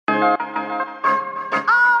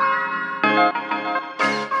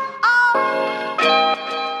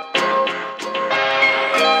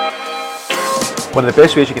One of the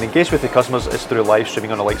best ways you can engage with your customers is through live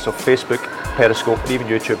streaming on the likes of Facebook, Periscope, and even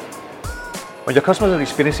YouTube. When your customers are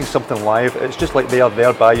experiencing something live, it's just like they are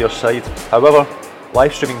there by your side. However,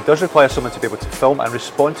 live streaming does require someone to be able to film and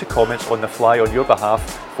respond to comments on the fly on your behalf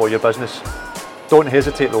for your business. Don't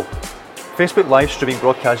hesitate though. Facebook live streaming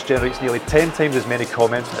broadcast generates nearly 10 times as many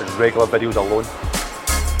comments as regular videos alone.